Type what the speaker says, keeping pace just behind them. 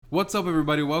What's up,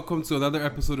 everybody? Welcome to another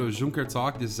episode of Junker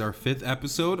Talk. This is our 5th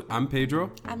episode. I'm Pedro.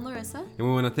 I'm Larissa. And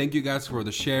we want to thank you guys for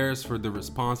the shares, for the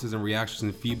responses and reactions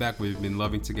and feedback. We've been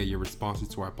loving to get your responses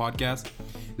to our podcast.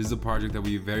 This is a project that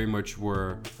we very much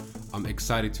were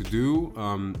excited to do.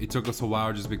 It took us a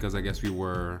while just because I guess we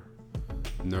were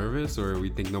nervous or we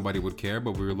think nobody would care,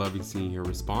 but we were loving seeing your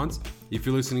response. If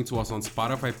you're listening to us on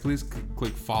Spotify, please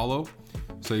click follow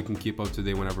so you can keep up to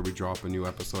date whenever we drop a new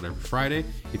episode every Friday.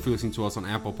 If you're listening to us on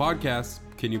Apple Podcasts,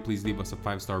 can you please leave us a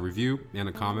 5-star review and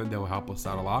a comment? That will help us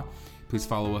out a lot. Please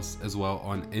follow us as well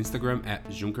on Instagram at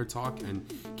Junker Talk and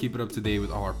keep it up to date with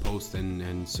all our posts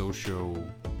and social,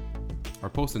 our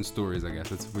posts and stories, I guess.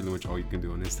 That's pretty much all you can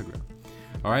do on Instagram.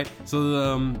 All right,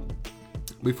 so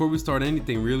before we start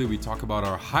anything, really, we talk about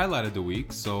our highlight of the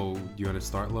week. So, do you want to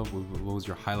start, love? What was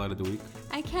your highlight of the week?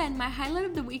 I can. My highlight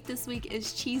of the week this week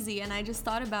is cheesy, and I just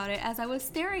thought about it as I was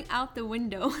staring out the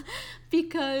window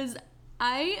because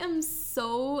I am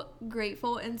so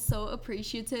grateful and so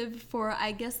appreciative for,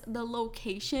 I guess, the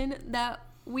location that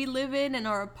we live in and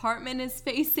our apartment is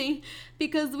facing,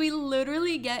 because we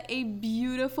literally get a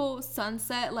beautiful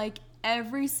sunset like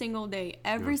every single day.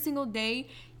 Every single day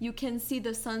you can see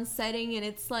the sun setting, and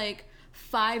it's like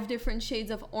 5 different shades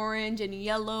of orange and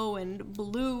yellow and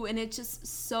blue, and it's just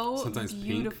so Sometimes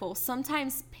beautiful. pink.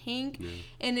 Sometimes pink.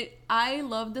 And I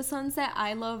love the sunset.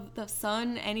 I love the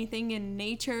sun, anything in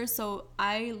nature. So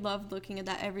I love looking at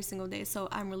that every single day. So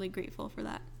I'm really grateful for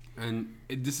that. And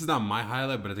this is not my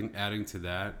highlight, but I think adding to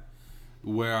that,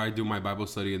 where I do my Bible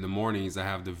study in the mornings, I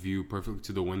have the view perfectly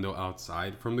to the window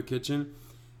outside from the kitchen.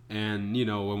 And, you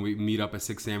know, when we meet up at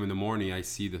 6 a.m. in the morning, I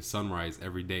see the sunrise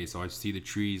every day. So I see the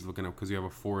trees looking up because we have a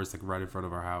forest like right in front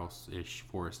of our house-ish,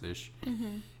 forest-ish.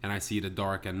 Mm-hmm. And I see the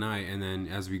dark at night. And then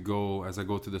as I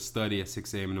go to the study at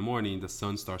 6 a.m. in the morning, the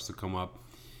sun starts to come up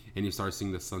and you start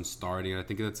seeing the sun starting. And I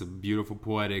think that's a beautiful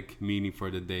poetic meaning for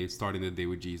the day, starting the day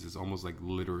with Jesus, almost like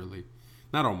literally.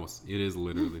 Not almost. It is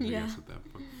literally, I guess, at that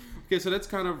point. Okay, so that's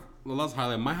kind of the last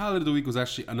highlight. My highlight of the week was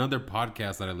actually another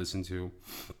podcast that I listened to.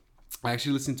 I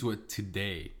actually listened to it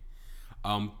today.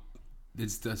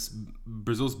 It's this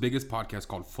Brazil's biggest podcast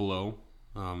called Flow.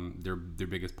 They're their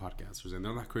biggest podcasters, and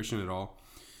they're not Christian at all.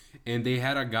 And they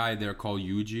had a guy there called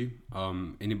Yuji.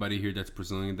 Anybody here that's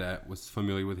Brazilian that was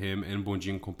familiar with him and Bom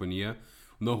Dia e Companhia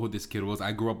know who this kid was.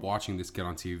 I grew up watching this kid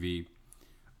on TV.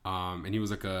 And he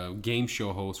was like a game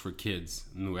show host for kids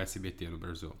no SBT in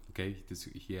Brazil. Okay,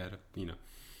 he had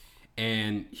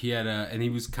and he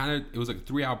was it was like a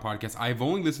 3-hour podcast. I've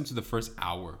only listened to the first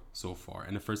hour so far,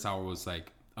 and the first hour was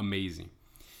like amazing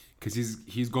because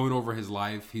he's going over his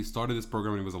life. He started this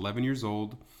program when he was 11 years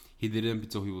old. He did it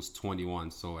until he was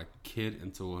 21, so like a kid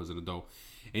until he was an adult.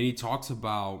 And he talks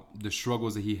about the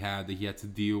struggles that he had to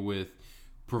deal with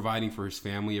providing for his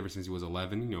family ever since he was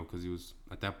 11, because he was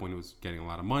at that point he was getting a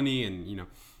lot of money, and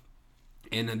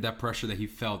and then that pressure that he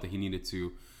felt that he needed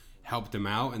to help them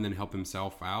out and then help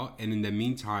himself out. And in the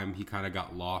meantime, he kind of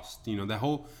got lost. That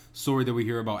whole story that we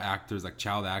hear about actors, like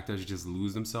child actors, just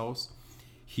lose themselves.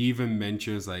 He even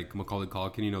mentions like Macaulay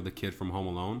Culkin, the kid from Home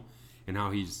Alone, and how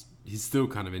he's still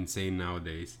kind of insane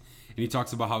nowadays. And he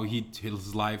talks about how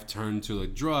his life turned to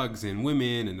like drugs and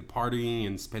women and the partying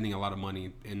and spending a lot of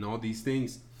money and all these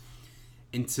things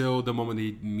until the moment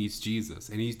he meets Jesus.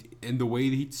 And the way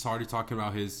that he started talking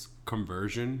about his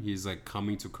conversion, his like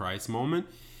coming to Christ moment,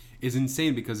 is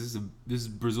insane, because this is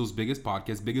Brazil's biggest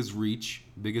podcast, biggest reach,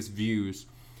 biggest views,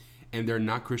 and they're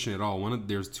not Christian at all.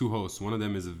 There's 2 hosts. One of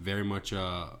them is very much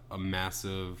a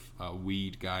massive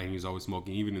weed guy, and he's always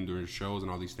smoking, even during shows and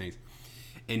all these things.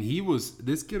 And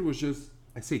this kid was just,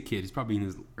 I say kid, he's probably in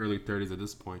his early 30s at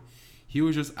this point. He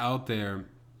was just out there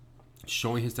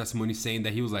showing his testimony, saying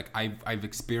that he was like, I've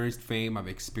experienced fame, I've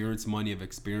experienced money, I've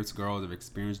experienced girls, I've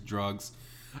experienced drugs,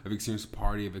 I've experienced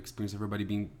party, I've experienced everybody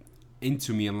being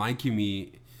into me and liking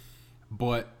me,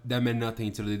 but that meant nothing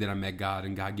until the day that I met God,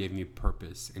 and God gave me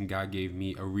purpose, and God gave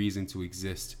me a reason to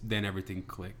exist. Then everything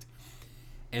clicked.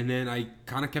 And then I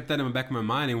kind of kept that in the back of my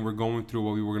mind, and we're going through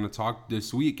what we were going to talk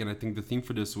this week. And I think the theme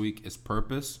for this week is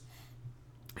purpose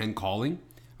and calling.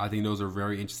 I think those are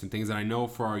very interesting things. And I know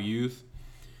for our youth,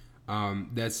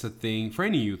 that's a thing, for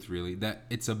any youth really, that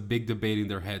it's a big debate in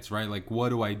their heads, right? Like, what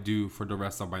do I do for the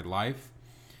rest of my life?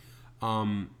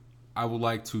 I would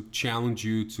like to challenge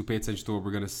you to pay attention to what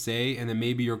we're going to say. And then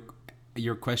maybe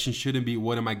your question shouldn't be,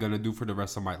 what am I going to do for the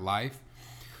rest of my life?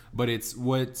 But it's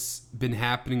what's been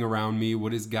happening around me.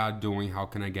 What is God doing? How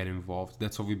can I get involved?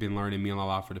 That's what we've been learning, me and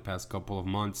Lala, for the past couple of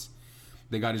months.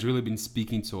 That God has really been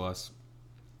speaking to us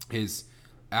is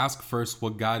ask first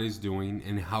what God is doing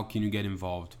and how can you get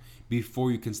involved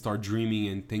before you can start dreaming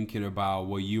and thinking about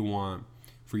what you want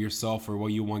for yourself or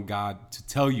what you want God to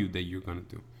tell you that you're going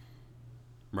to do,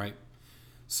 right?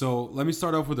 So let me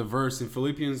start off with a verse in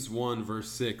Philippians 1 verse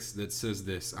 6 that says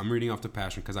this. I'm reading off the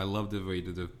Passion because I love the way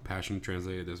that the Passion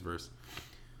translated this verse.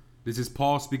 This is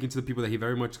Paul speaking to the people that he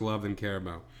very much loved and cared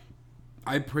about.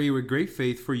 I pray with great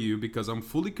faith for you because I'm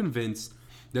fully convinced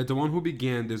that the one who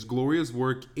began this glorious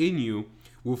work in you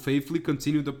will faithfully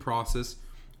continue the process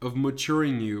of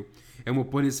maturing you and will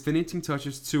put his finishing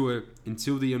touches to it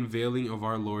until the unveiling of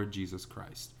our Lord Jesus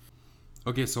Christ.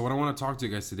 Okay, so what I want to talk to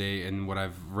you guys today, and what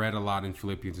I've read a lot in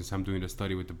Philippians since I'm doing the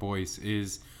study with the boys,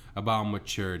 is about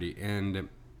maturity. And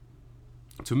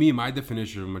to me, my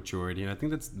definition of maturity, and I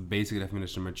think that's the basic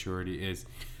definition of maturity, is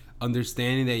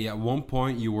understanding that at one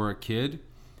point you were a kid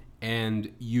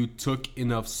and you took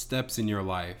enough steps in your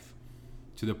life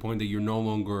to the point that you're no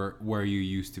longer where you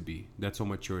used to be. That's what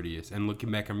maturity is. And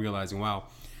looking back, I'm realizing, wow,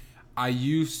 I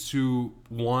used to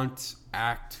want,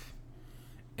 act,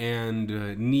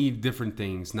 and need different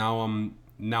things.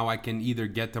 Now I can either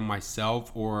get them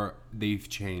myself or they've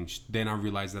changed. Then I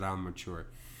realize that I'm mature.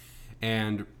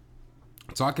 And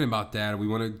talking about that, we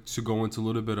wanted to go into a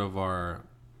little bit of our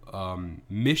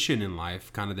mission in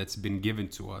life, kind of that's been given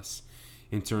to us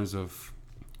in terms of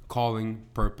calling,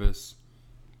 purpose,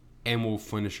 and we'll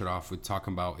finish it off with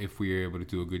talking about if we are able to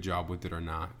do a good job with it or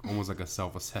not, almost like a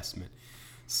self-assessment.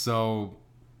 So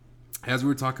as we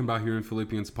were talking about here in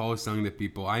Philippians, Paul is telling the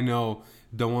people, I know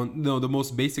the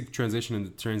most basic translation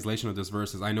of this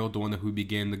verse is, I know the one who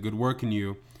began the good work in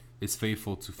you is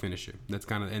faithful to finish it. That's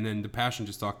kind of, and then the Passion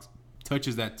just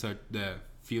touches that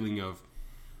feeling of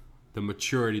the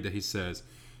maturity that he says.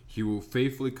 He will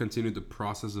faithfully continue the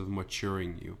process of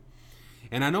maturing you.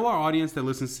 And I know our audience that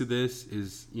listens to this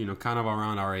is, kind of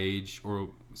around our age or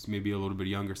maybe a little bit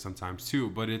younger sometimes too.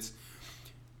 But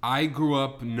I grew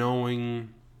up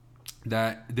knowing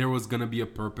that there was going to be a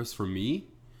purpose for me.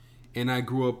 And I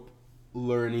grew up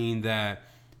learning that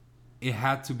it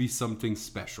had to be something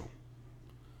special.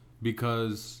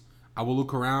 Because I will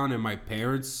look around and my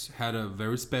parents had a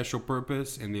very special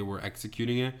purpose and they were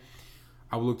executing it.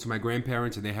 I would look to my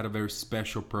grandparents and they had a very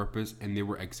special purpose and they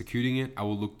were executing it. I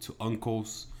would look to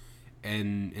uncles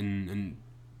and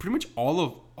pretty much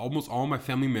almost all my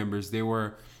family members. They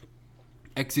were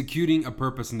executing a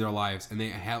purpose in their lives and they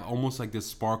had almost like this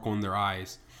sparkle in their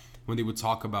eyes when they would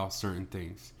talk about certain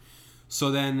things.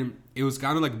 So then it was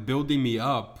kind of like building me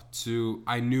up to,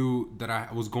 I knew that I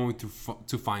was going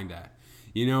to find that.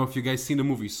 If you guys seen the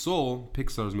movie Soul,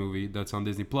 Pixar's movie that's on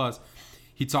Disney Plus,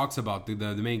 he talks about the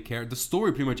main character. The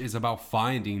story pretty much is about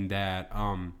finding that,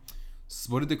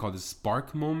 what did they call this,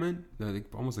 spark moment?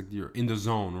 Almost like you're in the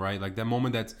zone, right? Like that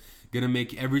moment that's going to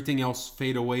make everything else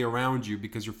fade away around you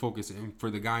because you're focused. And for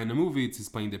the guy in the movie, he's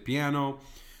playing the piano.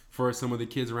 For some of the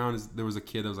kids around, there was a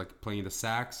kid that was like playing the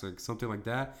sax or something like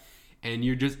that. And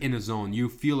you're just in a zone. You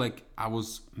feel like I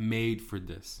was made for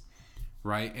this,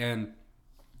 right? And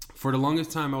for the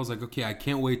longest time, I was like, okay, I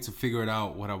can't wait to figure it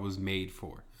out what I was made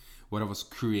for, what I was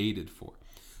created for.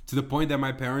 To the point that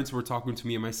my parents were talking to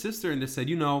me and my sister, and they said,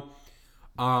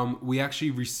 we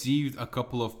actually received a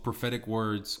couple of prophetic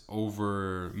words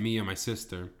over me and my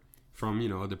sister from,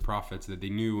 the prophets that they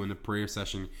knew in the prayer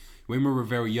session when we were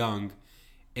very young.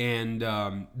 And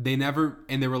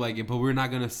they were like, but we're not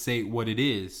going to say what it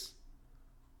is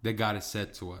that God has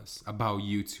said to us about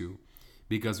you two,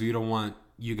 because we don't want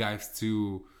you guys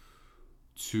to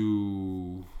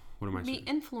what am I saying? Be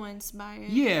influenced by it.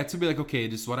 Yeah, to be like, okay,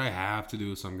 this is what I have to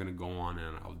do, so I'm gonna go on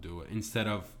and I'll do it, instead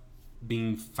of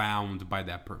being found by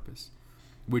that purpose,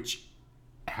 which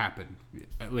happened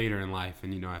later in life,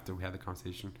 and after we had the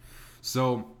conversation.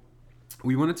 So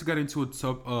we wanted to get into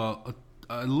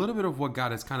a little bit of what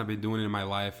God has kind of been doing in my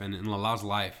life and in Lala's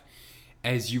life,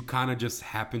 as you kind of just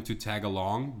happened to tag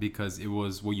along because it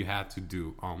was what you had to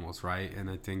do almost, right? And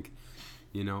I think,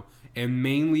 and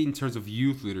mainly in terms of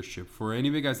youth leadership. For any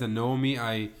of you guys that know me,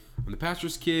 I'm the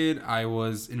pastor's kid. I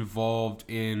was involved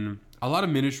in a lot of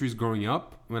ministries growing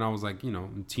up when I was like, a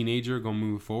teenager going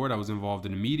moving forward. I was involved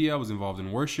in the media. I was involved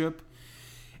in worship.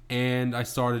 And I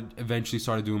eventually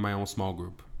started doing my own small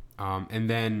group. And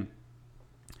then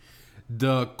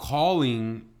the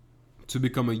calling to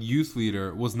become a youth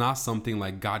leader was not something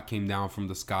like God came down from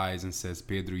the skies and says,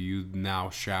 Pedro, you now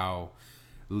shall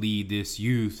lead this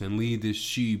youth and lead this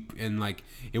sheep. And like,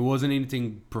 it wasn't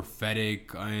anything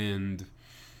prophetic and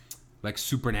like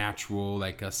supernatural,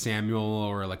 like a Samuel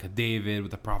or like a David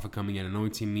with a prophet coming and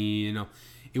anointing me,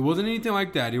 it wasn't anything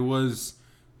like that. It was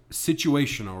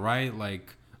situational, right?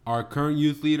 Like our current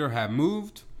youth leader had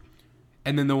moved,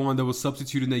 and then the one that was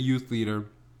substituting the youth leader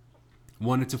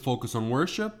wanted to focus on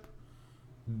worship,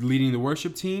 leading the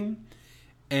worship team.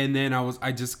 And then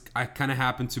I kind of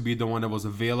happened to be the one that was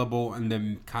available and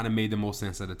then kind of made the most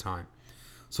sense at the time.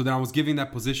 So then I was giving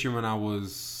that position when I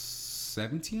was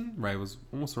 17, right? It was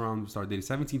almost around start dating,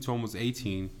 17 to almost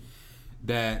 18.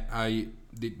 That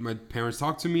my parents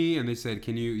talked to me and they said,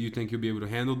 "Can you think you'll be able to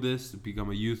handle this, to become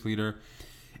a youth leader?"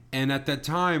 And at that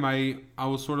time, I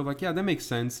was sort of like, yeah, that makes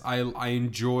sense. I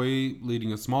enjoy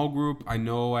leading a small group. I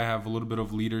know I have a little bit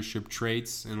of leadership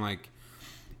traits, and like,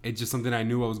 it's just something I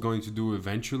knew I was going to do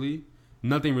eventually.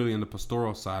 Nothing really on the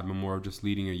pastoral side, but more of just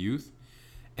leading a youth.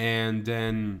 And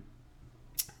then,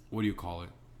 what do you call it?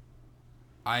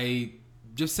 I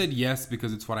just said yes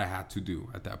because it's what I had to do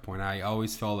at that point. I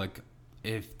always felt like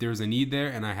if there's a need there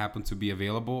and I happen to be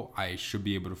available, I should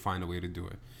be able to find a way to do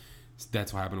it. So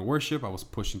that's what happened to worship. I was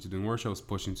pushing to doing worship. I was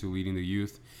pushing to leading the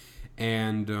youth.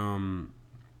 And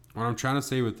what I'm trying to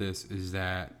say with this is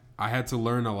that I had to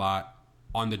learn a lot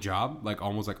on the job, like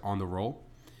almost like on the role.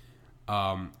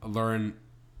 Learn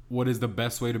what is the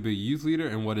best way to be a youth leader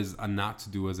and what is a not to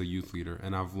do as a youth leader.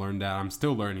 And I've learned that. I'm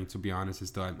still learning, to be honest,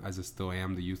 as I still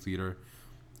am the youth leader.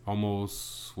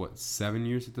 Almost, 7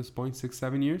 years at this point? 6,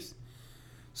 7 years?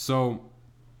 So,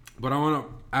 but I want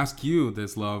to ask you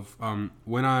this, love.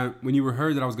 When you were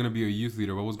heard that I was going to be a youth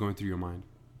leader, what was going through your mind?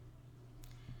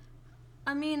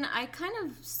 I mean, I kind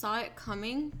of saw it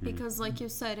coming because, like you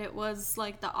said, it was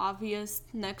like the obvious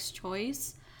next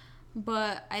choice.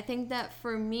 But I think that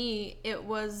for me, it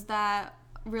was that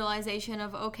realization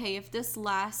of, okay, if this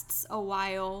lasts a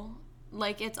while,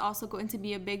 like it's also going to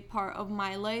be a big part of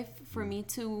my life for me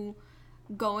to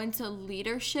go into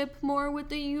leadership more with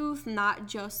the youth, not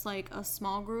just like a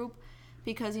small group.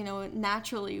 Because, you know,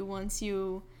 naturally once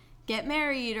you get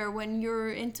married or when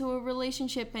you're into a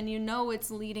relationship and you know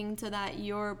it's leading to that,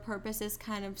 your purposes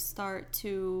kind of start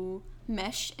to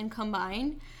mesh and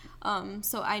combine.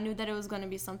 So I knew that it was going to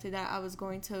be something that I was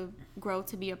going to grow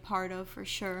to be a part of for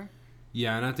sure.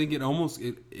 Yeah, and I think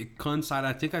it coincided.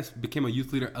 I think I became a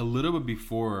youth leader a little bit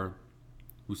before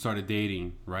we started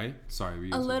dating, right? Sorry.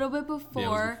 A little bit before. Yeah,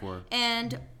 it was before.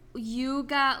 And you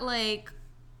got like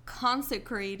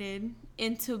consecrated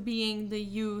into being the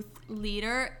youth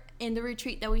leader in the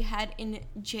retreat that we had in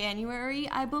January,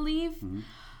 I believe.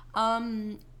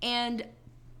 Mm-hmm. And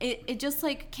it just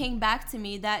like came back to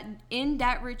me that in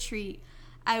that retreat,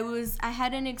 I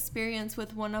had an experience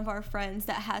with one of our friends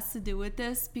that has to do with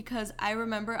this, because I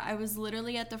remember I was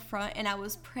literally at the front and I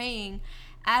was praying,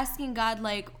 asking God,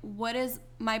 like, what is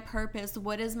my purpose?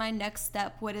 What is my next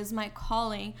step? What is my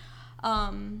calling?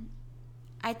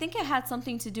 I think it had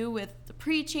something to do with the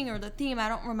preaching or the theme. I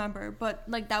don't remember. But,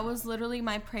 like, that was literally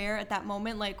my prayer at that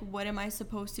moment. Like, what am I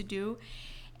supposed to do?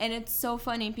 And it's so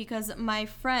funny because my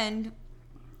friend,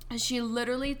 she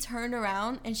literally turned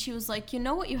around and she was like, you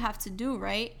know what you have to do,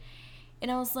 right? And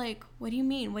I was like, what do you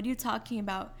mean? What are you talking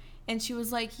about? And she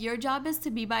was like, your job is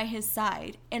to be by his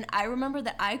side. And I remember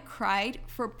that I cried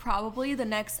for probably the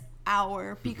next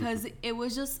hour because it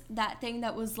was just that thing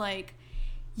that was like,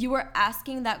 you were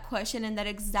asking that question in that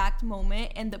exact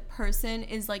moment, and the person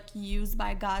is like used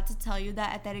by God to tell you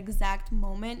that at that exact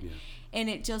moment. Yeah. And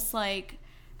it just like,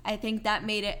 I think that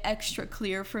made it extra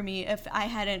clear for me, if I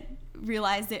hadn't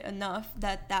realized it enough,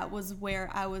 that that was where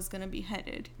I was going to be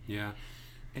headed. Yeah.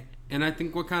 And I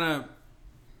think what kind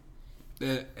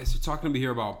of, as you're talking to me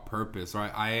here about purpose,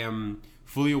 right? I am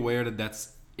fully aware that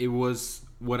it was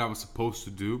what I was supposed to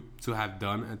do, to have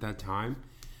done at that time.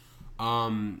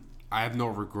 I have no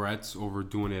regrets over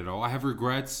doing it at all. I have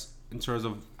regrets in terms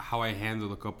of how I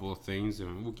handled a couple of things,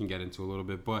 and we can get into a little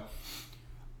bit, but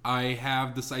I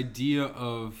have this idea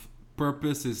of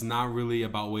purpose is not really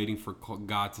about waiting for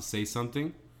God to say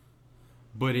something,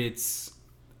 but it's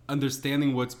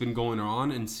understanding what's been going on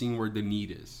and seeing where the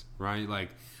need is, right?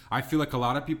 Like, I feel like a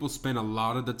lot of people spend a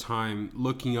lot of the time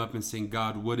looking up and saying,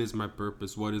 God, what is my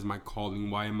purpose? What is my calling?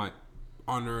 Why am I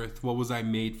on earth? What was I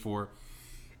made for?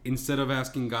 Instead of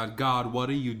asking God, what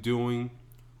are you doing?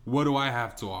 What do I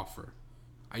have to offer?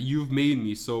 You've made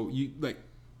me, so you like,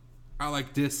 I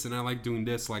like this and I like doing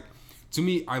this. Like, to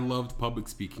me, I loved public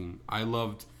speaking. I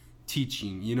loved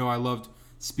teaching. You know, I loved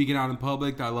speaking out in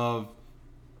public. I was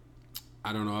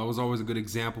always a good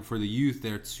example for the youth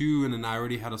there too. And then I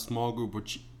already had a small group,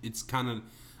 which it's kind of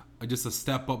just a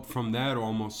step up from that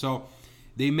almost. So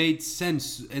they made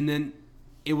sense. And then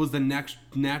it was the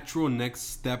natural next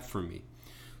step for me.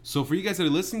 So for you guys that are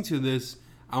listening to this,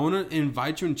 I want to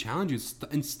invite you and challenge you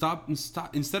and stop.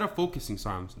 Instead of focusing,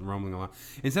 sorry, I'm rumbling a lot.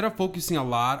 Instead of focusing a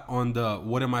lot on the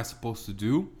what am I supposed to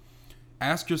do,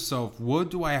 ask yourself, what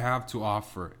do I have to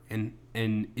offer, and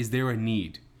is there a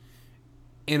need?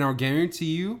 And I'll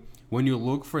guarantee you, when you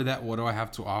look for that, what do I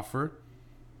have to offer,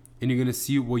 and you're gonna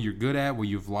see what you're good at, what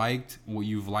you've liked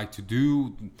to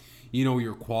do, you know,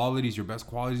 your qualities, your best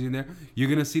qualities in there. You're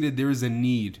gonna see that there is a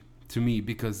need to me,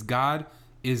 because God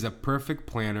is a perfect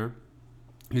planner.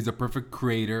 He's a perfect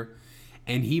creator,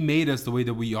 and he made us the way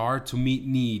that we are to meet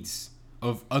needs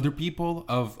of other people,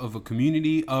 of a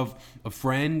community, of a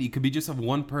friend. It could be just of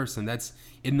one person. That's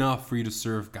enough for you to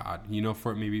serve God, you know,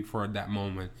 for maybe for that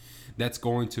moment. That's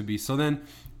going to be. So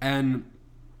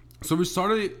we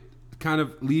started kind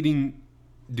of leading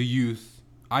the youth.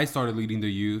 I started leading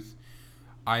the youth.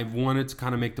 I wanted to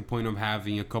kind of make the point of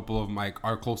having a couple of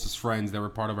our closest friends that were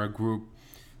part of our group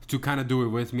to kind of do it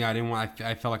with me. I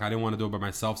felt like I didn't want to do it by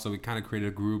myself, so we kind of created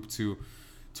a group to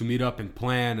meet up and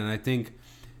plan. And I think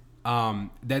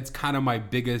that's kind of my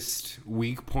biggest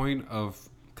weak point of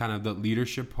kind of the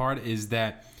leadership part, is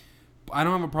that I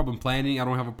don't have a problem planning. I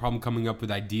don't have a problem coming up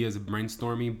with ideas and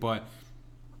brainstorming, but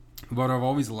what I've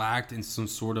always lacked in some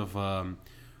sort of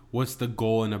what's the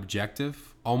goal and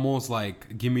objective? Almost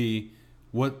like, give me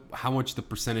how much the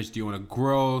percentage do you want to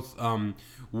growth?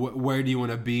 Where do you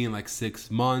want to be in like 6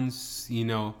 months? You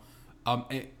know,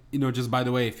 just by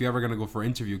the way, if you're ever gonna go for an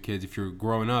interview, kids, if you're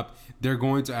growing up, they're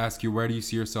going to ask you, where do you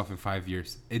see yourself in 5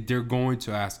 years? They're going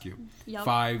to ask you,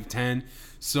 5, 10.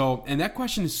 So, and that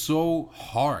question is so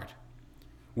hard.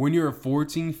 When you're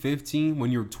 14, 15, when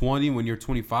you're 20, when you're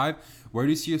 25, where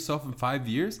do you see yourself in 5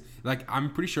 years? Like,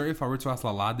 I'm pretty sure if I were to ask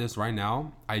Lala this right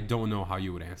now, I don't know how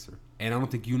you would answer. And I don't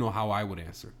think you know how I would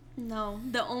answer. No,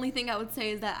 the only thing I would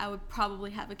say is that I would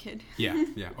probably have a kid. Yeah,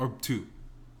 or 2.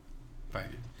 5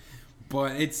 years.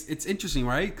 But it's interesting,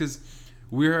 right? Because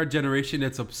we're a generation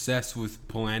that's obsessed with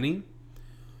planning.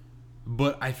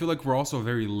 But I feel like we're also a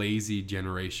very lazy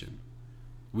generation.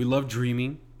 We love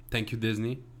dreaming. Thank you,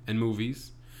 Disney and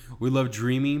movies. We love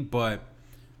dreaming, but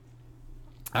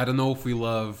I don't know if we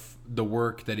love the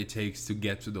work that it takes to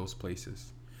get to those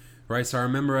places, right? So I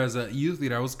remember as a youth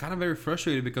leader, I was kind of very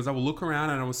frustrated because I would look around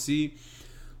and I would see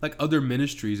like other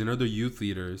ministries and other youth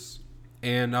leaders,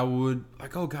 and I would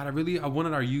like, oh God, I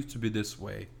wanted our youth to be this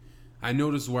way. I know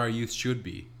this is where our youth should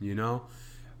be, you know?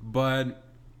 And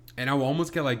I would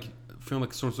almost get like, feeling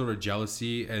like some sort of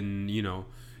jealousy and, you know,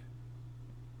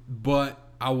 but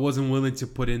I wasn't willing to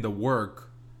put in the work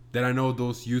that I know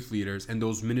those youth leaders and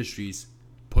those ministries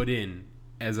put in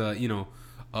as a, you know,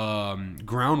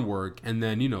 groundwork, and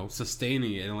then, you know,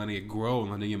 sustaining it and letting it grow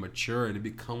and letting it mature and it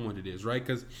become what it is, right?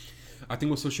 Because I think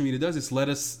what social media does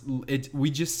is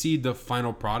we just see the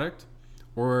final product,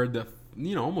 or the,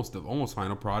 you know, almost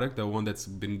final product, the one that's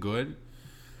been good,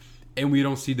 and we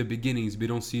don't see the beginnings, we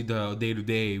don't see the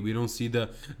day-to-day, we don't see the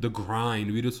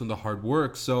grind, we don't see the hard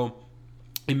work. So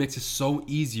it makes it so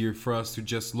easier for us to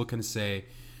just look and say,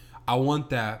 I want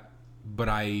that, but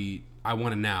I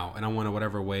want it now, and I want it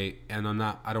whatever way, and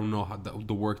I don't know how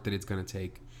the work that it's going to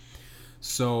take.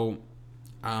 So,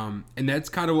 and that's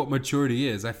kind of what maturity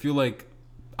is. I feel like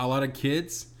a lot of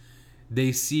kids,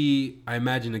 I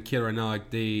imagine a kid right now,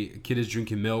 like a kid is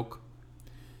drinking milk,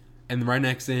 and right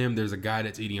next to him, there's a guy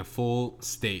that's eating a full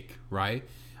steak, right?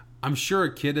 I'm sure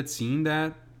a kid that's seen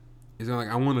that is like,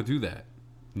 I want to do that,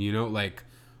 you know, like,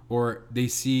 or they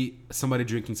see somebody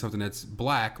drinking something that's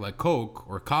black, like Coke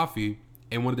or coffee,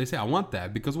 and what do they say? I want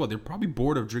that. Because what? They're probably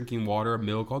bored of drinking water,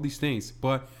 milk, all these things.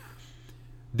 But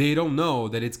they don't know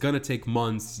that it's going to take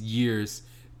months, years.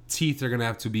 Teeth are going to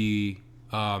have to be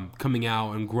coming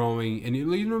out and growing. And you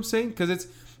know what I'm saying? Because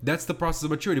that's the process of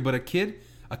maturity. But a kid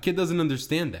doesn't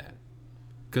understand that.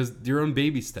 Because they're on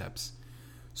baby steps.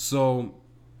 So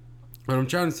what I'm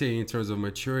trying to say in terms of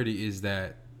maturity is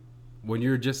that when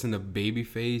you're just in the baby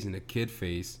phase, in the kid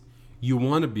phase, you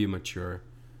want to be mature,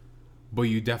 but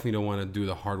you definitely don't want to do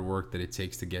the hard work that it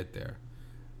takes to get there.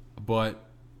 But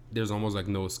there's almost like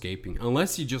no escaping,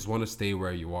 unless you just want to stay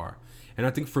where you are. And I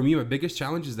think for me, my biggest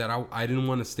challenge is that I didn't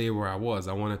want to stay where I was.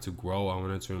 I wanted to grow. I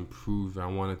wanted to improve. I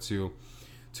wanted to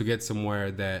get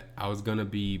somewhere that I was going to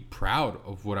be proud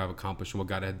of what I've accomplished and what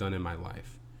God had done in my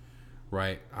life,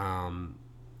 right?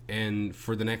 And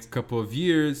for the next couple of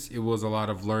years, it was a lot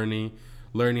of learning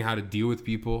how to deal with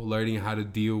people, learning how to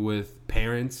deal with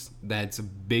parents. That's a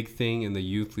big thing in the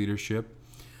youth leadership.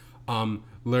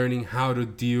 Learning how to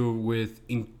deal with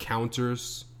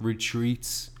encounters,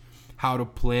 retreats, how to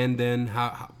plan them,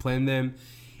 how plan them.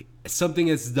 Something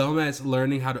as dumb as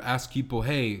learning how to ask people,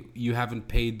 hey, you haven't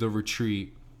paid the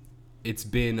retreat. It's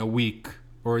been a week,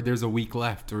 or there's a week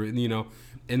left, or, you know,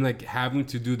 and like having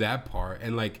to do that part,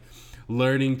 and like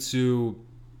learning to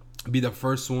be the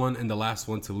first one and the last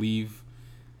one to leave,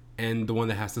 and the one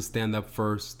that has to stand up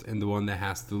first, and the one that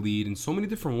has to lead in so many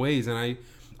different ways. And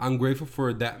I'm grateful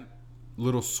for that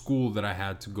little school that I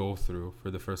had to go through for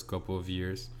the first couple of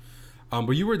years.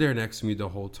 But you were there next to me the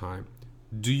whole time.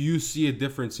 Do you see a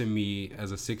difference in me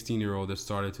as a 16-year-old that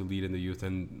started to lead in the youth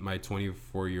and my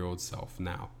 24-year-old self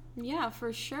now? Yeah,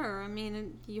 for sure. I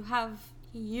mean, you have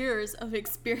years of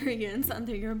experience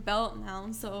under your belt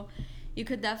now, so you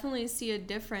could definitely see a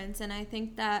difference. And I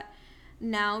think that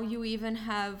now you even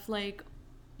have like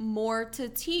more to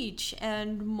teach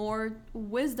and more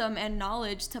wisdom and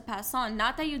knowledge to pass on.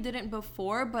 Not that you didn't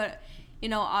before, but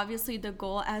obviously the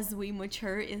goal as we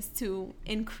mature is to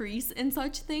increase in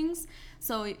such things.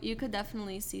 So you could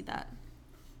definitely see that.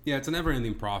 Yeah, it's a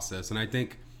never-ending process. And I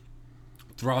think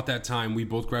throughout that time, we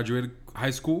both graduated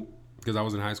high school, because I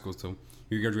was in high school still.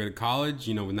 You graduated college,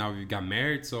 now we got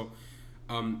married. So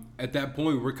at that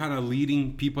point, we're kind of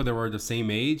leading people that were the same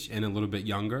age and a little bit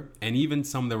younger, and even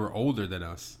some that were older than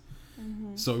us.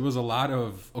 Mm-hmm. So it was a lot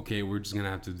of, okay, we're just going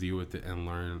to have to deal with it and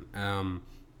learn.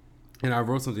 And I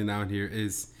wrote something down here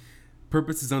is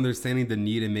purpose is understanding the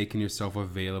need and making yourself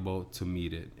available to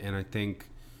meet it. And I think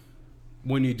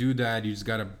when you do that, you just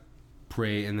got to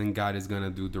pray, and then God is going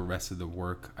to do the rest of the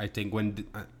work. I think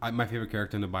my favorite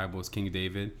character in the Bible is King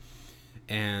David.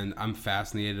 And I'm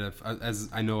fascinated, as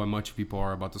I know much people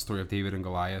are, about the story of David and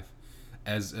Goliath.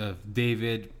 As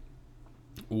David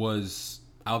was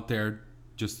out there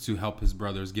just to help his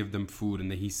brothers, give them food,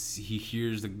 and then he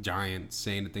hears the giant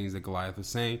saying the things that Goliath was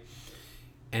saying.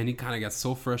 And he kind of got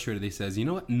so frustrated, he says, you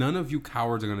know what? None of you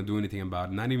cowards are going to do anything about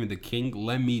it. Not even the king.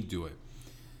 Let me do it.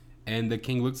 And the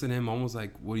king looks at him almost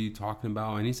like, what are you talking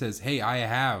about? And he says, hey, I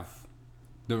have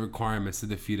the requirements to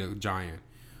defeat a giant.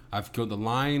 I've killed a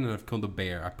lion and I've killed a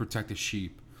bear. I protect the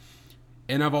sheep.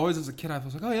 And I've always, as a kid, I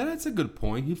was like, oh yeah, that's a good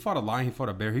point. He fought a lion, he fought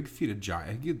a bear. He could defeat a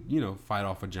giant. He could, fight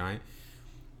off a giant.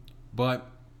 But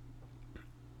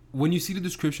when you see the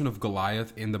description of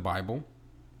Goliath in the Bible,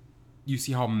 you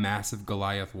see how massive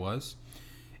Goliath was.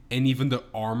 And even the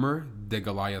armor that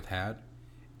Goliath had.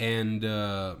 And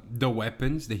the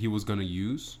weapons that he was going to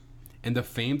use. And the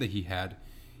fame that he had.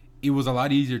 It was a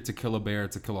lot easier to kill a bear,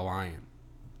 to kill a lion.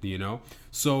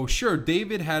 So sure,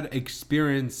 David had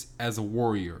experience as a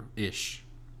warrior-ish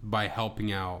by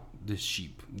helping out the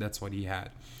sheep. That's what he had.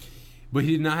 But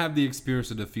he did not have the experience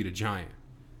to defeat a giant.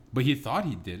 But he thought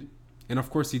he did. And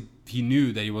of course, he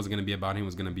knew that he wasn't going to be about him. It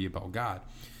was going to be about God.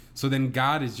 So then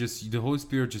God is just, the Holy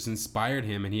Spirit just inspired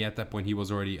him. And at that point, he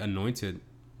was already anointed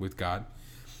with God.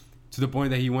 To the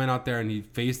point that he went out there and he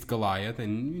faced Goliath.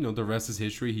 And, the rest is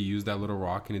history. He used that little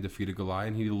rock and he defeated Goliath.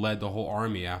 And he led the whole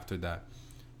army after that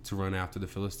to run after the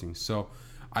Philistines. So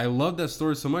I love that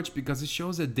story so much because it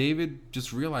shows that David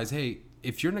just realized, hey,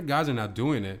 if your guys are not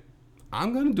doing it,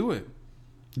 I'm going to do it.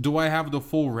 Do I have the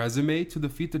full resume to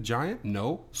defeat the giant?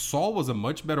 No. Saul was a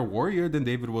much better warrior than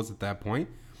David was at that point.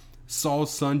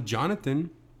 Saul's son,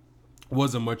 Jonathan,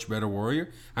 was a much better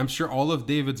warrior. I'm sure all of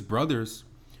David's brothers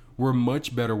were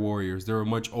much better warriors. They were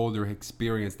much older,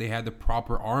 experienced. They had the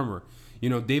proper armor.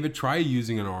 David tried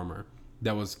using an armor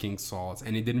that was King Saul's,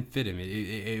 and it didn't fit him.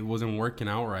 It wasn't working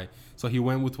out right. So he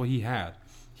went with what he had.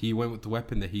 He went with the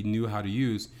weapon that he knew how to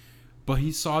use. But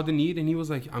he saw the need, and he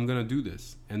was like, I'm going to do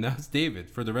this. And that's David.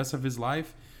 For the rest of his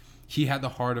life, he had the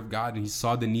heart of God, and he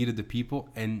saw the need of the people.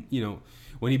 And,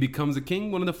 when he becomes a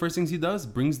king, one of the first things he does,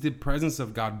 brings the presence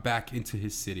of God back into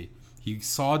his city. He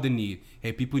saw the need.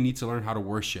 Hey, people need to learn how to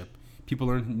worship.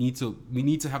 We need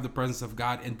to have the presence of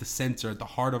God at the center, at the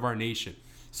heart of our nation.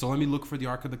 So let me look for the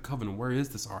Ark of the Covenant. Where is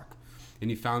this Ark? And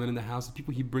he found it in the house of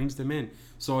people. He brings them in.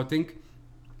 So I think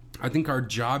our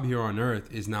job here on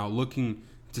earth is now looking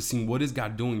to see what is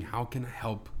God doing. How can I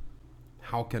help?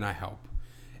 How can I help?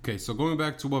 Okay, so going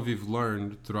back to what we've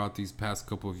learned throughout these past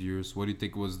couple of years, what do you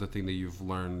think was the thing that you've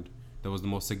learned that was the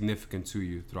most significant to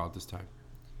you throughout this time?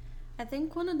 I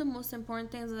think one of the most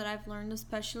important things that I've learned,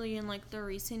 especially in the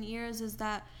recent years, is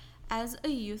that as a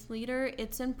youth leader,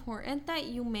 it's important that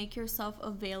you make yourself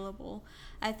available.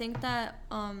 I think that,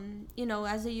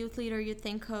 as a youth leader, you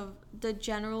think of the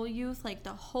general youth, like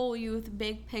the whole youth,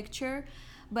 big picture.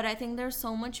 But I think there's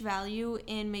so much value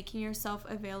in making yourself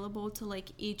available to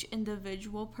each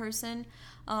individual person.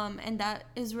 And that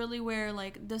is really where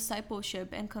discipleship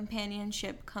and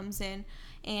companionship comes in.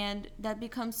 And that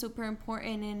becomes super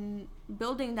important in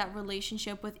building that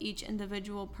relationship with each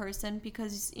individual person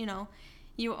because,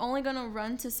 you're only going to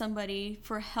run to somebody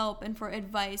for help and for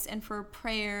advice and for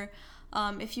prayer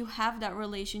if you have that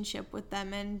relationship with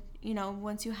them. And,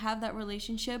 once you have that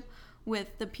relationship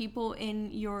with the people in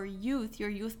your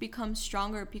youth becomes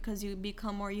stronger because you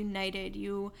become more united.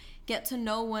 You get to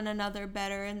know one another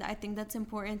better. And I think that's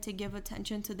important to give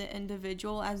attention to the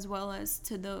individual as well as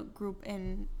to the group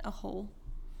in a whole.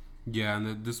 Yeah,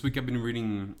 and this week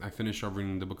I finished up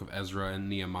reading the book of Ezra and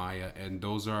Nehemiah, and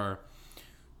those are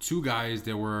two guys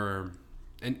that were,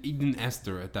 and even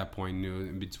Esther at that point knew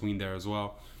in between there as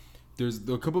well. There's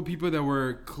a couple of people that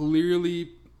were clearly,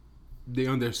 they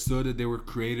understood that they were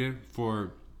created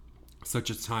for such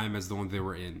a time as the one they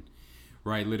were in,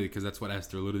 right? Literally, because that's what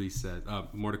Esther literally said.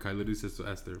 Mordecai literally says to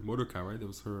Esther, Mordecai, right? That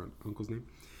was her uncle's name.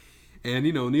 And,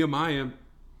 you know, Nehemiah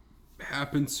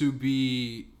happened to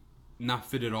be not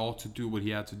fit at all to do what he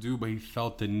had to do, but he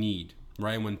felt the need,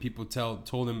 right? When people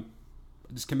told him,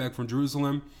 I just came back from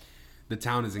Jerusalem, the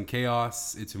town is in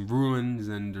chaos, it's in ruins,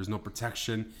 and there's no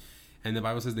protection. And the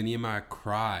Bible says that Nehemiah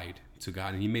cried to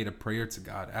God, and he made a prayer to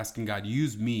God, asking God,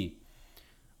 use me.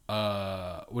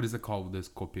 What is it called? This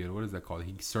copero? What is that called?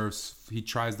 He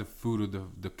tries the food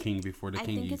of the king before the king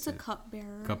eats it. I think it's a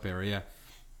cupbearer. Cupbearer, yeah.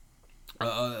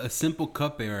 A simple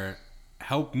cupbearer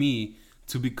helped me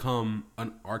to become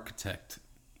an architect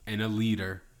and a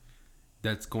leader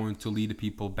that's going to lead the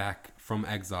people back from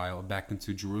exile, back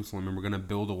into Jerusalem, and we're going to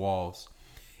build the walls.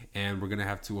 And we're going to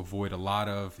have to avoid a lot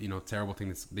of, you know, terrible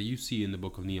things that you see in the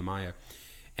book of Nehemiah.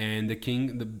 And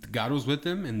God was with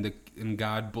him, and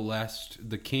God blessed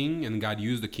the king, and God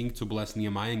used the king to bless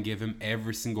Nehemiah and give him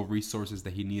every single resources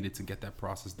that he needed to get that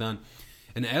process done.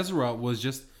 And Ezra was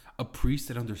just a priest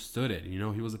that understood it. You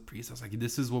know, he was a priest. I was like,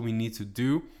 this is what we need to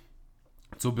do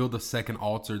to build the second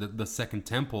altar, the second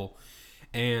temple.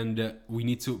 And we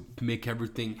need to make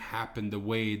everything happen the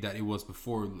way that it was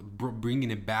before, bringing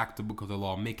it back to the book of the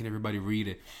law, making everybody read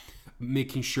it,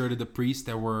 making sure that the priests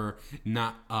that were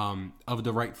not of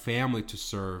the right family to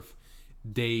serve,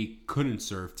 they couldn't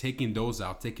serve, taking those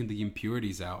out, taking the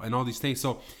impurities out, and all these things.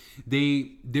 So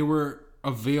they were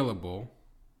available.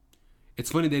 It's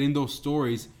funny that in those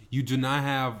stories, you do not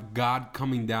have God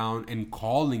coming down and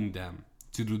calling them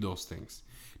to do those things.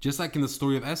 Just like in the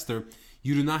story of Esther,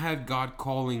 you do not have God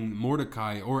calling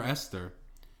Mordecai or Esther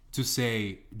to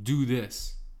say, do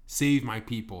this, save my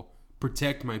people,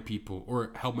 protect my people, or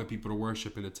help my people to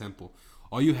worship in the temple.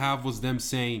 All you have was them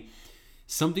saying,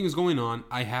 something is going on.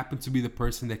 I happen to be the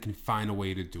person that can find a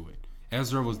way to do it.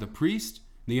 Ezra was the priest.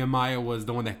 Nehemiah was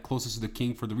the one that closest to the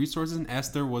king for the resources. And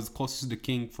Esther was closest to the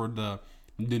king for the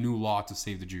new law to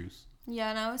save the Jews.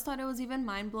 Yeah, and I always thought it was even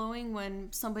mind-blowing when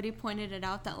somebody pointed it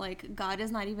out that, like, God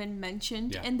is not even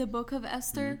mentioned in the book of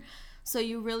Esther. Mm-hmm. So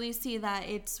you really see that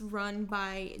it's run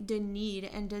by the need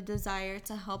and the desire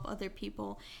to help other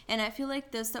people. And I feel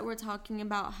like this that we're talking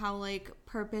about, how like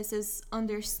purpose is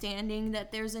understanding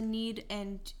that there's a need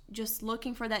and just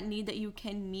looking for that need that you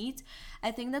can meet.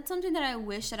 I think that's something that I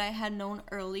wish that I had known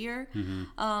earlier,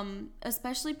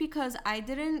 especially because I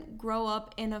didn't grow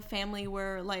up in a family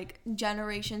where like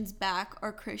generations back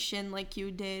are Christian like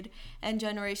you did, and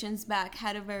generations back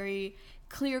had a very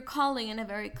clear calling and a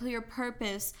very clear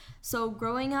purpose. So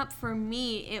growing up for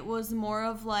me, it was more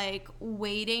of like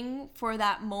waiting for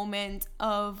that moment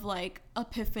of like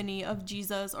epiphany of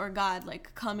Jesus or God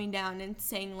like coming down and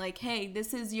saying like, hey,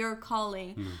 this is your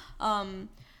calling.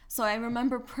 So I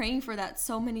remember praying for that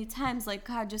so many times, like,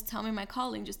 God, just tell me my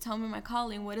calling, just tell me my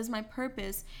calling, what is my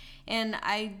purpose? And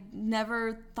I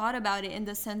never thought about it in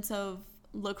the sense of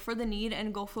look for the need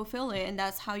and go fulfill it, and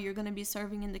that's how you're going to be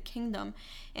serving in the kingdom.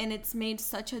 And it's made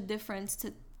such a difference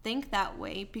to think that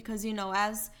way, because, you know,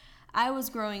 as I was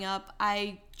growing up,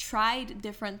 I tried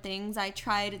different things. I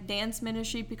tried dance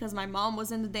ministry because my mom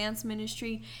was in the dance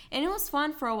ministry, and it was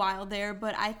fun for a while there,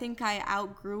 but I think I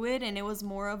outgrew it, and it was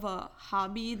more of a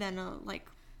hobby than a like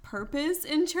purpose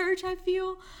in church, I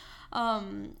feel.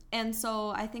 And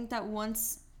so I think that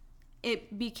once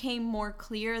it became more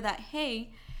clear that,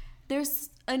 hey, there's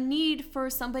a need for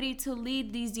somebody to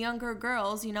lead these younger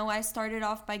girls. You know, I started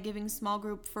off by giving small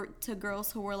group to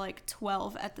girls who were like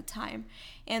 12 at the time,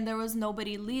 and there was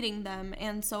nobody leading them.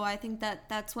 And so I think that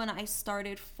that's when I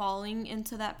started falling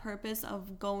into that purpose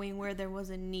of going where there was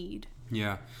a need.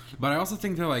 Yeah, but I also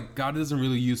think that like God doesn't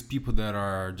really use people that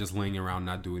are just laying around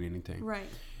not doing anything. Right.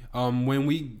 When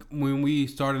we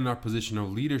started in our position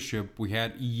of leadership, we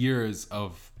had years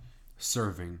of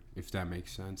serving, if that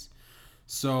makes sense.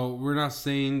 So we're not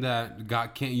saying that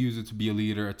God can't use it to be a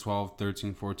leader at 12,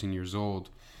 13, 14 years old,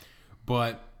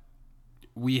 but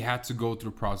we had to go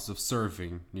through the process of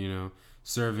serving, you know,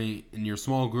 serving in your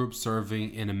small group,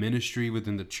 serving in a ministry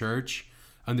within the church,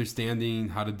 understanding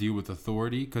how to deal with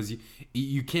authority, because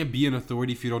you can't be an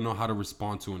authority if you don't know how to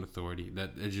respond to an authority.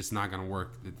 That it's just not going to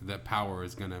work. That power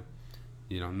is going to,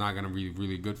 you know, not going to be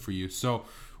really good for you. So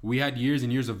we had years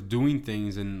and years of doing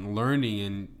things and learning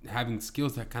and having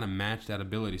skills that kind of match that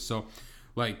ability. So,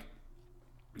 like,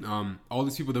 all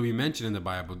these people that we mentioned in the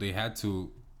Bible, they had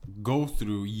to go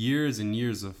through years and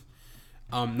years of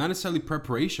not necessarily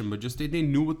preparation, but just they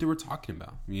knew what they were talking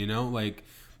about. You know, like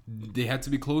they had to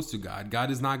be close to God.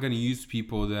 God is not going to use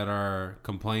people that are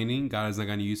complaining. God is not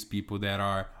going to use people that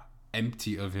are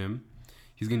empty of him.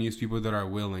 He's going to use people that are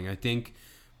willing. I think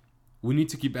we need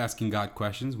to keep asking God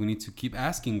questions. We need to keep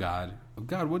asking God,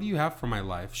 God, what do you have for my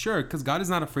life? Sure, because God is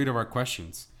not afraid of our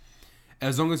questions.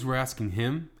 As long as we're asking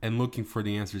him and looking for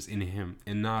the answers in him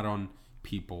and not on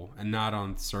people and not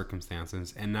on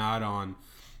circumstances and not on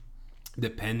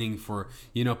depending for,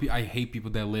 I hate people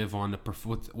that live on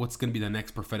what's going to be the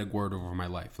next prophetic word over my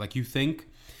life. Like, you think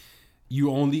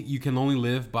you can only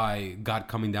live by God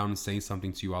coming down and saying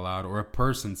something to you out loud, or a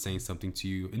person saying something to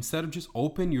you, instead of just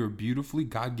open your beautifully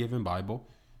God-given Bible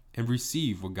and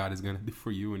receive what God is going to do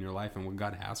for you in your life and what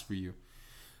God has for you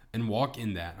and walk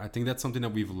in that. I think that's something that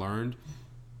we've learned,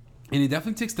 and it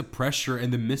definitely takes the pressure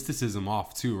and the mysticism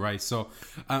off too, right? So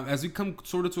as we come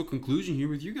sort of to a conclusion here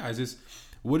with you guys, is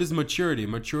what is maturity?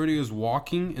 Maturity is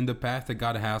walking in the path that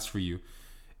God has for you.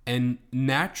 And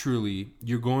naturally,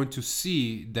 you're going to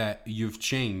see that you've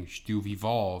changed, you've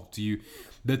evolved,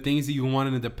 the things that you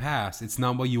wanted in the past, it's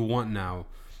not what you want now.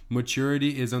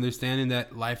 Maturity is understanding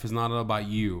that life is not all about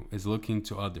you, it's looking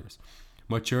to others.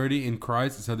 Maturity in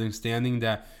Christ is understanding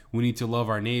that we need to love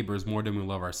our neighbors more than we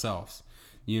love ourselves.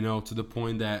 To the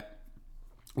point that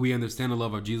we understand the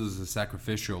love of Jesus as a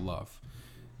sacrificial love.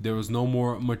 There was no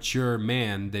more mature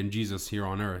man than Jesus here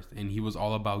on earth, and he was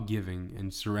all about giving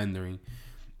and surrendering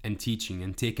and teaching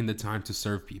and taking the time to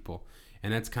serve people.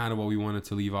 And that's kind of what we wanted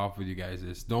to leave off with you guys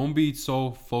is, don't be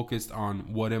so focused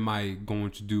on what am I going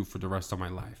to do for the rest of my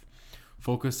life.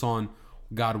 Focus on,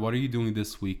 God, what are you doing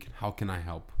this week? How can I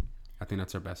help? I think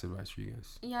that's our best advice for you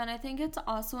guys. Yeah, and I think it's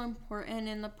also important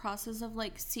in the process of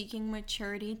like seeking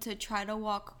maturity to try to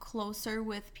walk closer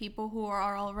with people who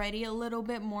are already a little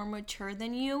bit more mature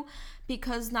than you,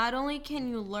 because not only can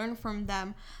you learn from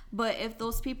them, but if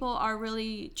those people are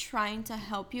really trying to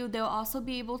help you, they'll also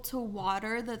be able to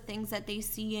water the things that they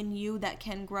see in you that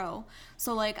can grow.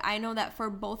 So like, I know that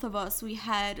for both of us, we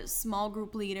had small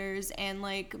group leaders and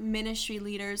like ministry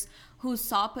leaders who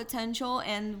saw potential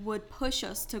and would push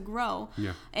us to grow.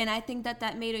 Yeah. And I think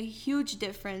that made a huge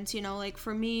difference. Like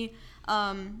for me,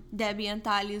 Debbie and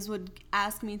Thales would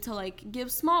ask me to like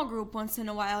give small group once in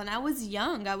a while, and I was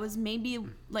young. I was maybe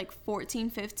like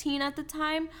 14, 15 at the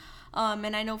time.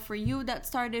 And I know for you that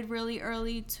started really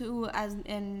early too,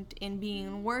 in being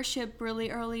in worship really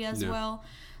early as well.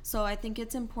 So I think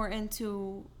it's important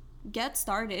to get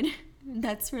started.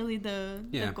 That's really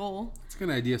the goal. It's a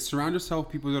good idea. Surround yourself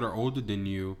with people that are older than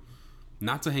you,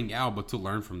 not to hang out, but to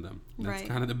learn from them. That's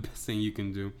kind of the best thing you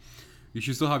can do. You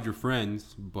should still have your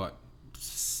friends, but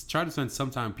try to spend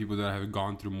some time with people that have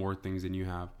gone through more things than you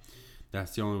have.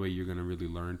 That's the only way you're going to really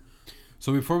learn.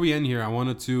 So before we end here, I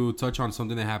wanted to touch on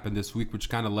something that happened this week, which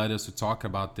kind of led us to talk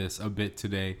about this a bit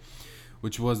today,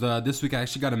 which was this week I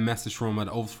actually got a message from an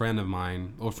old friend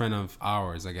of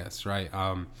ours, I guess, right?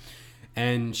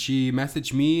 And she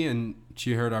messaged me, and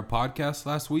she heard our podcast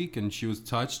last week, and she was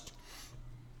touched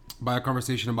by a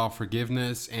conversation about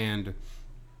forgiveness. And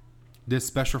this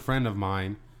special friend of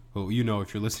mine, who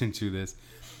if you're listening to this,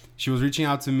 she was reaching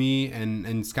out to me and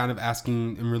it's kind of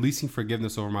asking and releasing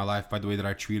forgiveness over my life by the way that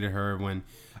I treated her when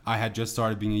I had just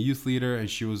started being a youth leader, and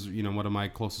she was one of my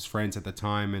closest friends at the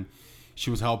time, and she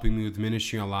was helping me with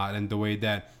ministry a lot, and the way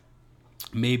that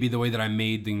I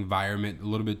made the environment a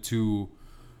little bit too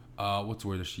what's the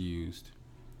word that she used?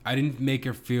 I didn't make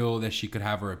her feel that she could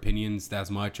have her opinions as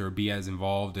much or be as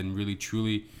involved and really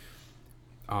truly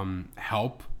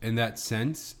help in that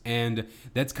sense. And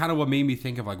that's kind of what made me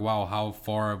think of like, wow, how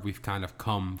far we've kind of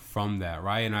come from that,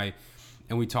 right?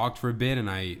 And we talked for a bit, and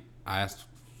I asked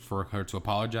for her to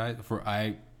apologize.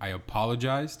 I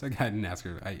apologized. I didn't ask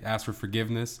her. I asked for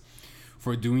forgiveness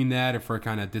for doing that, and for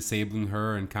kind of disabling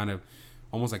her and kind of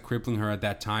almost like crippling her at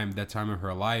that time of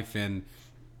her life. And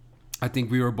I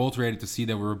think we were both ready to see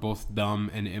that we were both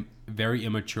dumb and very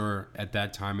immature at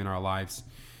that time in our lives.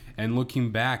 And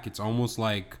looking back, it's almost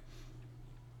like,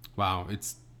 wow,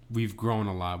 we've grown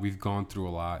a lot. We've gone through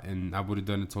a lot, and I would have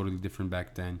done it totally different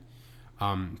back then.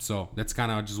 So that's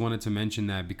kind of, I just wanted to mention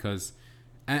that because,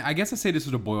 and I guess I say this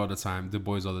to the boys all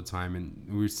the time, and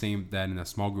we were saying that in a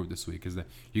small group this week, is that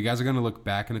you guys are going to look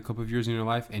back in a couple of years in your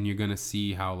life, and you're going to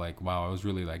see how like, wow, I was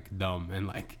really like dumb and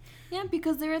like Yeah,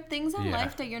 because there are things in Yeah.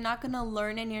 life that you're not going to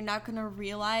learn and you're not going to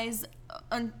realize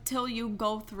until you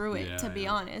go through it, to be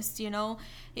honest. You know,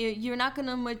 you're not going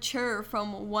to mature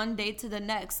from one day to the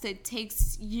next. It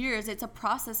takes years. It's a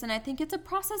process. And I think it's a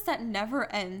process that never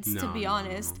ends, to be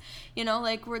honest. You know,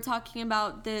 like we're talking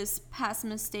about this past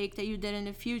mistake that you did in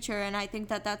the future. And I think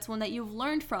that that's one that you've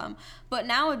learned from. But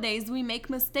nowadays we make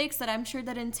mistakes that I'm sure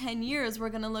that in 10 years we're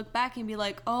going to look back and be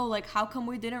like, oh, like how come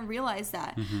we didn't realize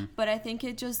that? But I think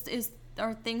it just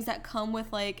are things that come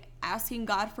with like asking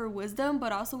God for wisdom,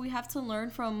 but also we have to learn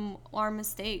from our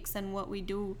mistakes and what we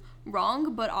do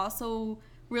wrong, but also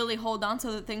really hold on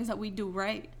to the things that we do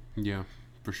right. Yeah,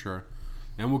 for sure.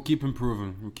 And we'll keep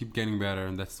improving. We'll keep getting better.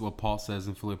 And that's what Paul says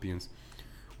in Philippians.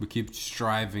 We keep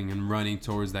striving and running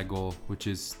towards that goal, which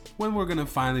is when we're going to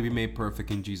finally be made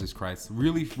perfect in Jesus Christ,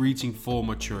 really reaching full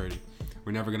maturity.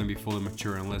 We're never going to be fully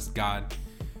mature unless God...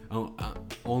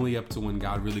 only up to when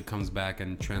God really comes back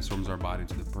and transforms our body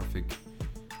into the perfect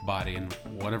body, and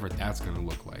whatever that's going to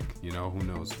look like. You know, who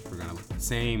knows if we're going to look the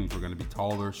same, if we're going to be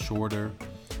taller, shorter,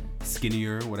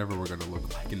 skinnier, whatever we're going to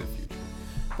look like in the future.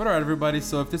 But all right, everybody,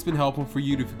 so if this has been helpful for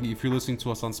you, if you're listening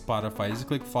to us on Spotify, just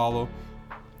click follow.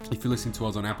 If you're listening to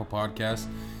us on Apple Podcasts,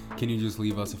 can you just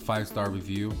leave us a 5-star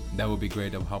review? That would be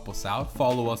great. That will help us out.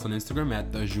 Follow us on Instagram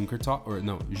at the Junker Talk,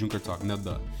 Junker Talk, not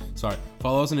the. Sorry.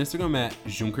 Follow us on Instagram at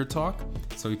Junker Talk,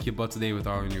 so we keep up to date with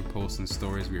all our new posts and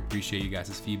stories. We appreciate you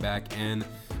guys' feedback and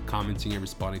commenting and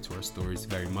responding to our stories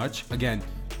very much. Again,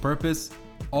 purpose,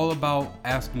 all about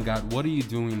asking God, what are you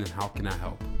doing and how can I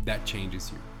help? That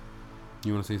changes you.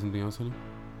 You want to say something else, honey?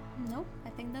 Nope. I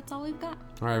think that's all we've got.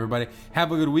 All right, everybody.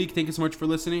 Have a good week. Thank you so much for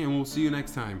listening, and we'll see you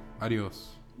next time. Adios.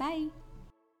 Bye.